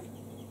Avo.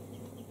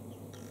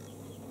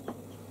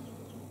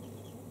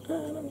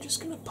 And I'm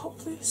just going to pop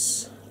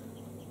this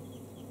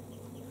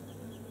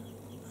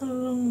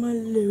along my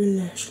lower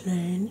lash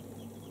line,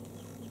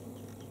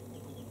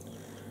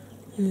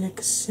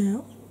 like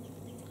so.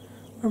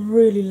 I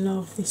really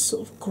love this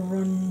sort of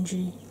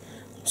grungy.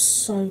 I'm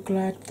so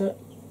glad that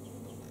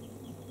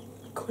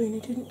Queenie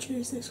didn't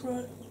choose this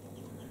row,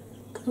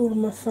 because all of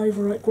my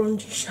favourite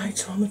grungy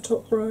shades are on the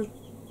top row.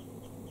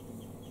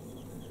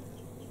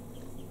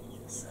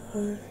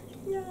 So,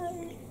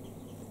 yay!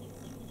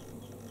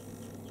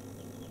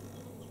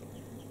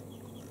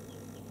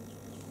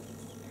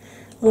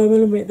 I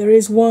will admit, there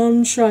is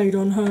one shade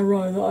on her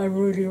row that I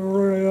really,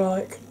 really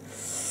like.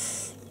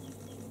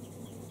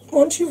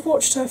 Once you've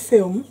watched her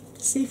film,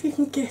 see if you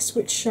can guess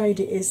which shade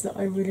it is that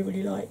I really,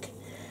 really like,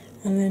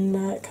 and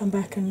then come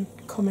back and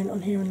comment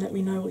on here and let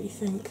me know what you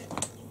think.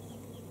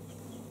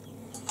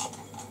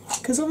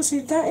 Because obviously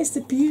that is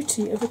the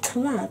beauty of a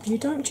collab. You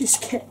don't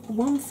just get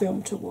one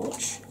film to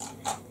watch,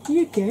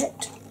 you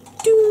get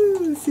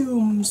 2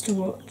 films to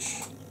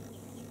watch.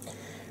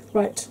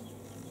 Right,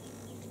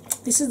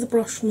 this is the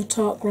brush from the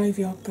Tarte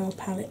Graveyard Girl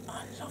palette.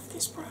 I love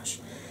this brush.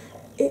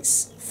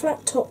 It's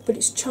flat top but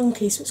it's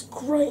chunky, so it's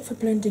great for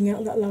blending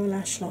out that lower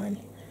lash line.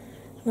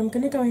 And I'm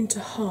going to go into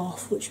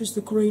half, which was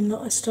the green that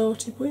I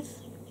started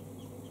with.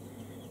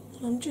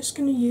 And I'm just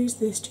going to use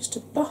this just to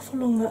buff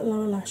along that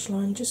lower lash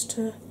line, just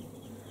to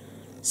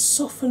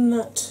soften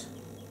that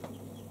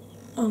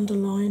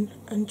underline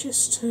and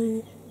just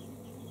to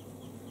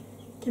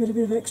give it a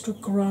bit of extra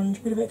grunge,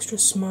 a bit of extra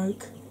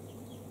smoke.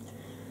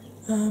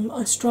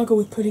 I struggle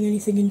with putting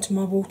anything into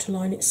my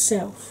waterline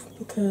itself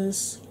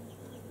because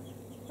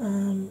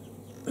I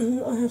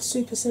have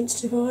super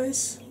sensitive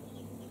eyes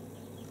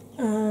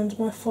and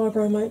my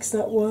fibro makes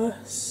that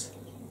worse.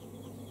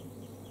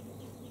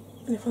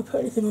 And if I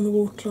put anything on the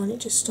waterline, it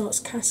just starts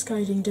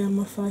cascading down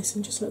my face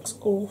and just looks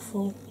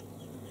awful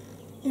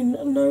in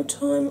no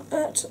time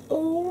at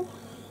all.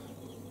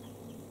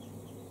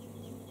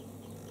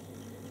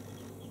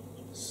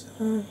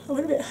 So I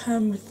went a bit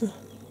ham with the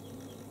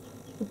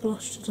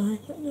blush today,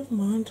 but never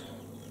mind.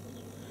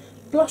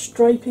 Blush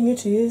draping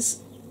it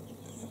is.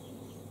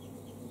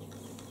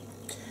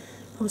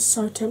 I was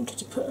so tempted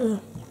to put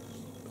a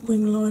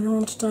wing liner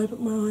on today, but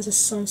my eyes are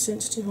so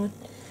sensitive.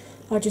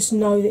 I just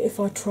know that if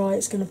I try,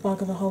 it's going to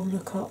bugger the whole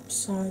look up,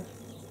 so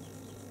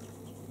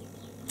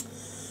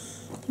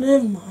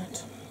never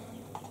mind.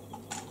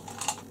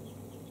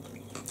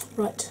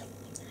 Right,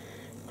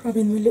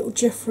 grabbing the little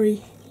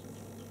Jeffrey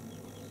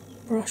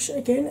brush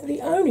again.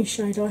 The only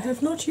shade I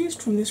have not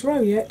used from this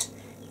row yet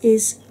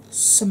is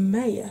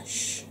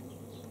Smash.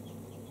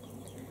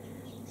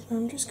 So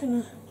I'm just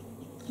going to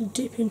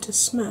dip into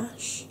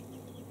Smash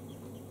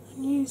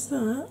and use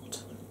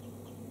that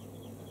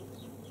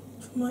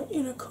for my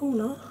inner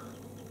corner.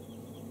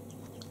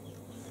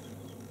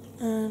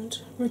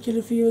 and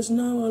regular viewers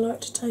know I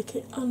like to take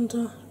it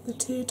under the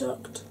tear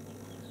duct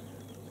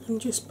and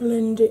just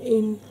blend it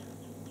in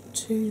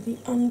to the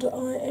under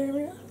eye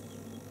area.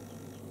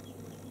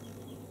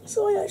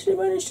 So I actually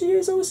managed to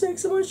use all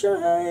 6 of my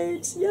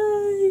shades. Yay!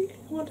 I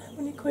wonder how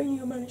many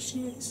Queenie I managed to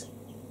use.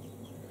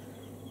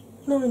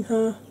 Knowing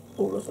her,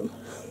 all of them.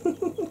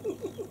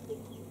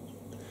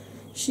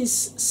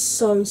 She's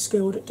so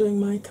skilled at doing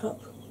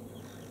makeup.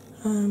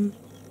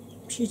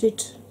 She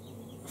did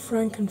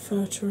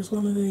Frankenfurter as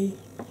one of the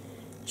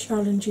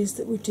challenges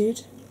that we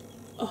did.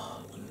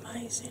 Oh,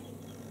 amazing.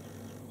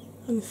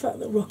 And the fact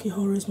that Rocky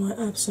Horror is my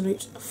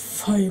absolute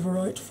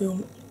favourite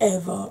film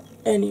ever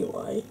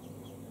anyway.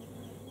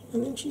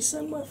 And then she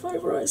sang my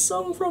favourite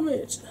song from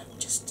it.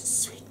 Just a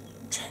sweet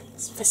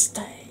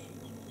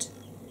transvestite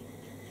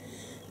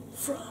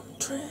from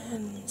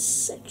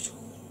transsexual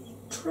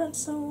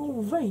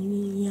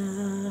Transylvania.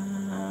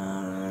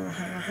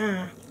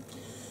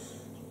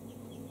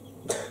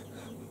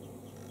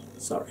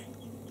 Sorry.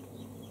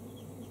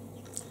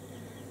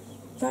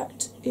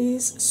 That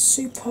is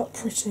super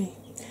pretty.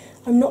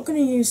 I'm not going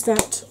to use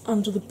that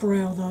under the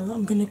brow though.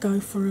 I'm going to go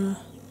for a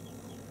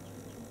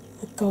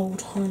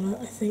gold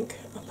highlight, I think,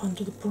 up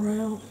under the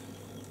brow.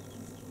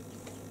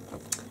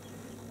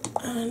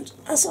 And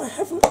as I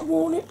haven't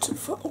worn it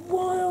for a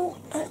while,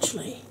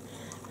 actually,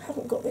 I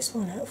haven't got this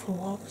one out for a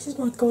while. This is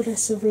my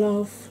Goddess of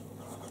Love,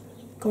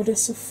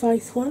 Goddess of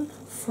Faith one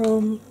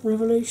from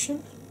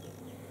Revolution.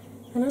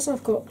 And as I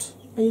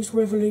used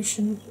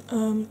Revolution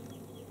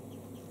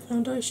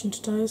foundation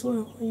today as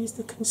well. I used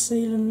the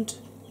Conceal and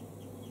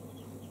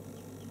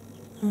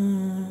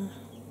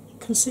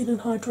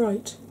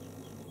Hydrate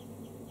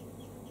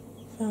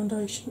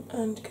foundation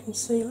and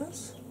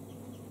concealers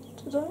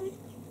today.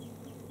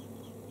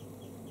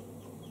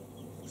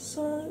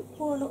 So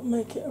why not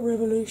make it a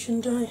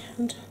Revolution day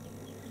and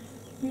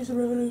use a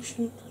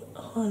Revolution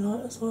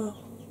highlight as well.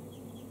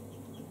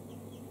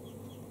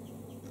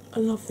 I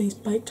love these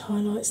baked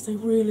highlights, they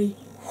really,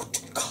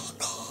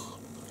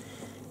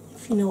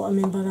 if you know what I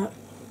mean by that.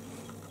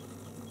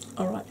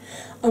 Alright,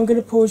 I'm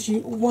going to pause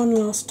you one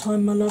last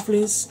time, my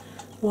lovelies,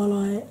 while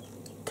I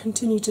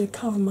continue to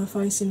cover my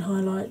face in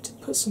highlight,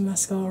 put some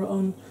mascara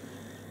on,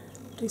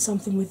 do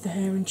something with the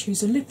hair and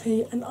choose a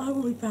lippy, and I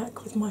will be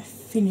back with my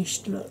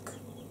finished look.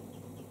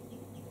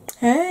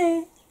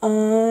 Hey, I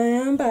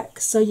am back.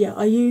 So yeah,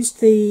 I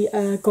used the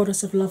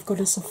Goddess of Love,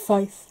 Goddess of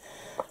Faith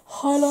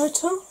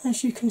highlighter,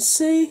 as you can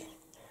see,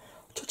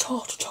 which is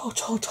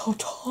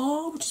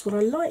what I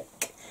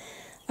like.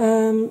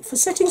 For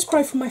setting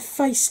spray for my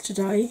face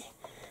today,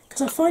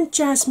 because I find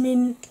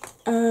jasmine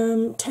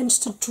tends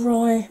to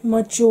dry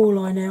my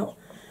jawline out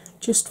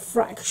just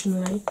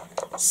fractionally,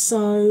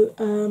 so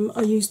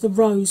I use the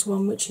rose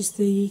one, which is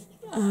the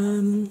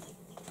one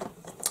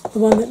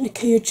that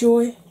Nakia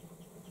Joy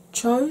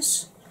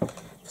chose.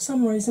 For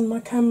some reason my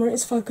camera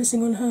is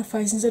focusing on her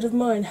face instead of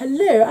mine.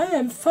 Hello, I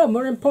am far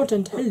more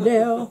important.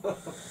 Hello.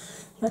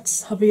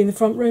 That's hubby in the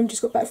front room,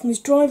 just got back from his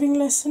driving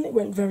lesson. It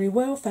went very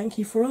well, thank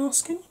you for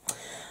asking.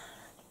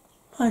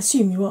 I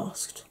assume you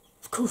asked.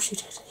 Of course you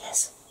did,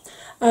 yes.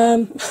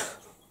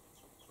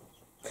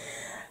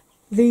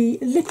 The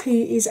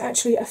lippy is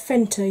actually a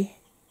Fenty,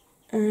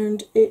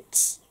 and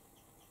it's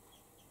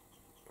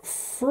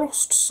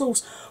Frost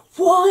Sauce.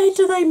 Why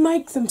do they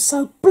make them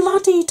so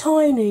bloody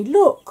tiny?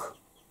 Look!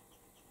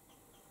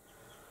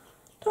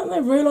 Don't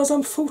they realise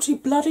I'm 40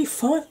 bloody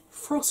 5?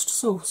 Frost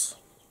Sauce.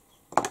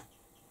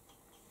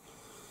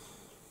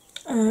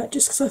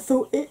 Just because I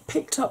thought it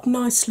picked up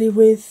nicely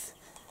with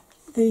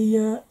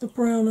the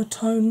browner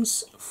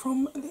tones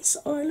from this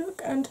eye look,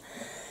 and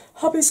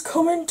hubby's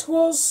comment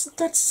was,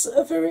 that's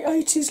a very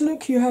 80s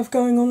look you have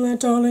going on there,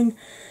 darling.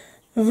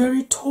 A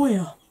very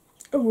Toya,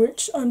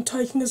 which I'm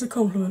taking as a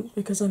compliment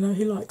because I know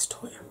he likes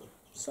Toya.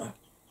 So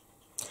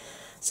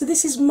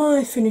this is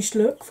my finished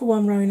look for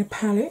one row in a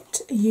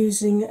palette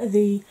using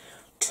the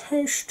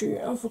Tasty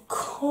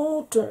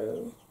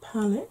Avocado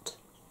palette.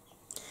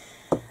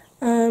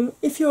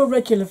 If you're a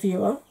regular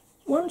viewer,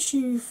 once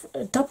you've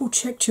double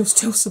checked you're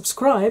still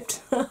subscribed,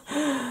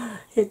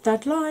 hit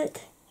that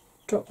like,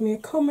 drop me a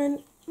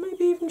comment,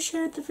 maybe even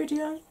share the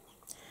video.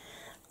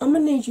 I'm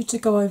going to need you to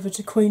go over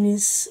to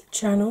Queenie's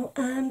channel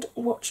and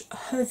watch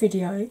her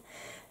video,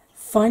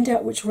 find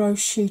out which rose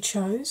she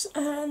chose,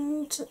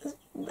 and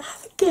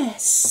have a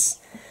guess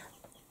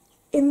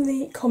in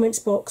the comments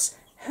box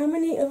how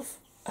many of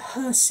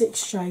her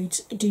 6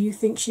 shades do you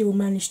think she will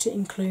manage to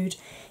include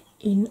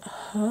in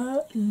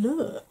her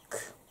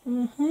look.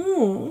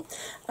 And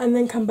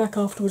then come back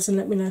afterwards and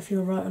let me know if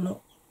you're right or not.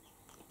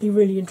 Be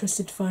really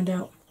interested to find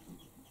out.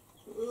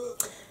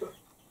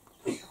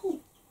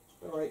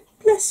 Alright.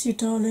 Bless you,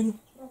 darling.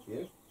 Thank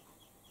you.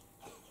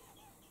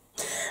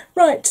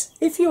 Right,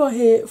 if you are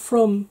here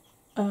from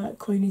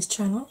Queenie's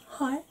channel,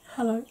 hi,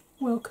 hello,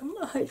 welcome.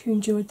 I hope you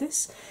enjoyed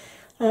this.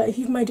 If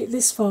you've made it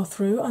this far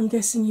through, I'm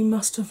guessing you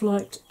must have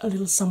liked a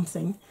little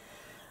something.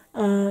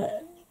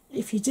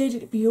 If you did,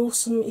 it'd be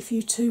awesome if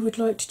you too would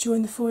like to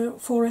join the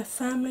 4F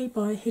family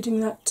by hitting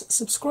that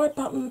subscribe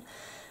button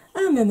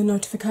and then the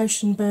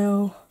notification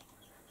bell,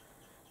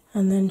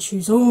 and then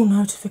choose all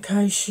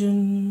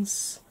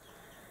notifications,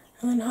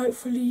 and then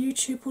hopefully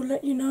YouTube will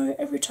let you know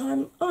every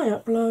time I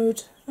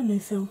upload a new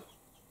film.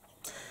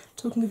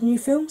 Talking of new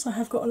films, I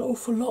have got an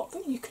awful lot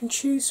that you can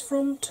choose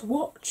from to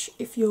watch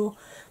if you're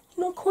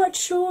not quite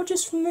sure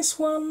just from this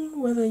one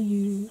whether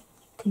you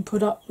can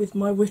put up with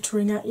my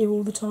wittering at you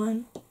all the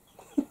time.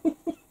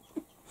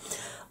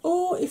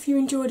 Or if you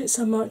enjoyed it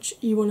so much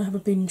you want to have a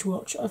binge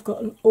watch, I've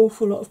got an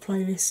awful lot of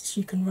playlists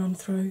you can run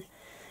through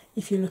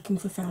if you're looking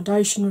for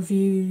foundation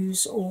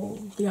reviews or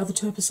the other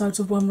 2 episodes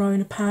of One Row in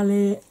a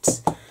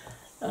Palette.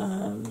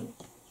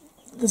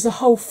 There's a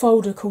whole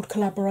folder called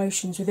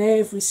collaborations with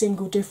every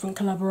single different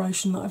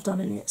collaboration that I've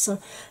done in it, so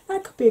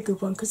that could be a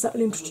good one because that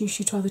will introduce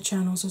you to other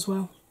channels as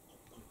well.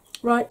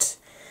 Right,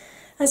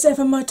 as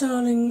ever, my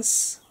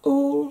darlings,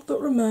 all that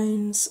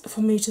remains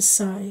for me to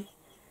say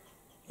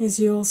is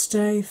you'll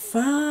stay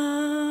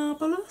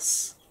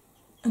fabulous,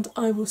 and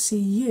I will see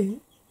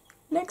you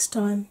next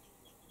time.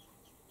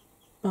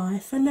 Bye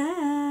for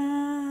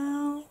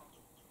now.